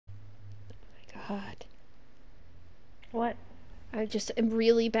God. What? I just am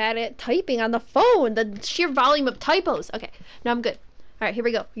really bad at typing on the phone. The sheer volume of typos. Okay, now I'm good. All right, here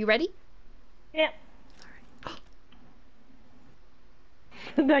we go. You ready? Yeah.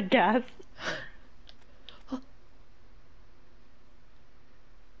 That gas.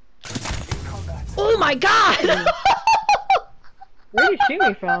 Oh my God! Where did you shoot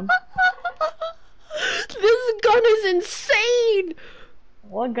me from? This gun is insane!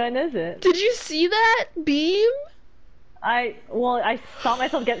 What gun is it? Did you see that beam? Well, I saw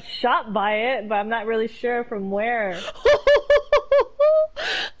myself get shot by it, but I'm not really sure from where.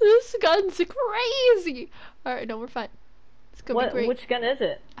 This gun's crazy! Alright, no, we're fine. It's gonna be great. Which gun is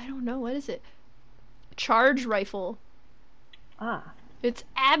it? I don't know, what is it? Charge rifle. Ah. It's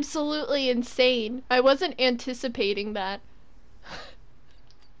absolutely insane. I wasn't anticipating that.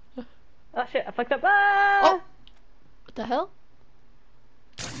 Oh shit, I fucked up. Ah! Oh! What the hell?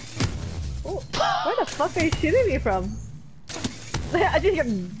 Oh, where the fuck are you shooting me from? I just hear.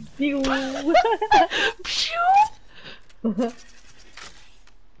 Phew!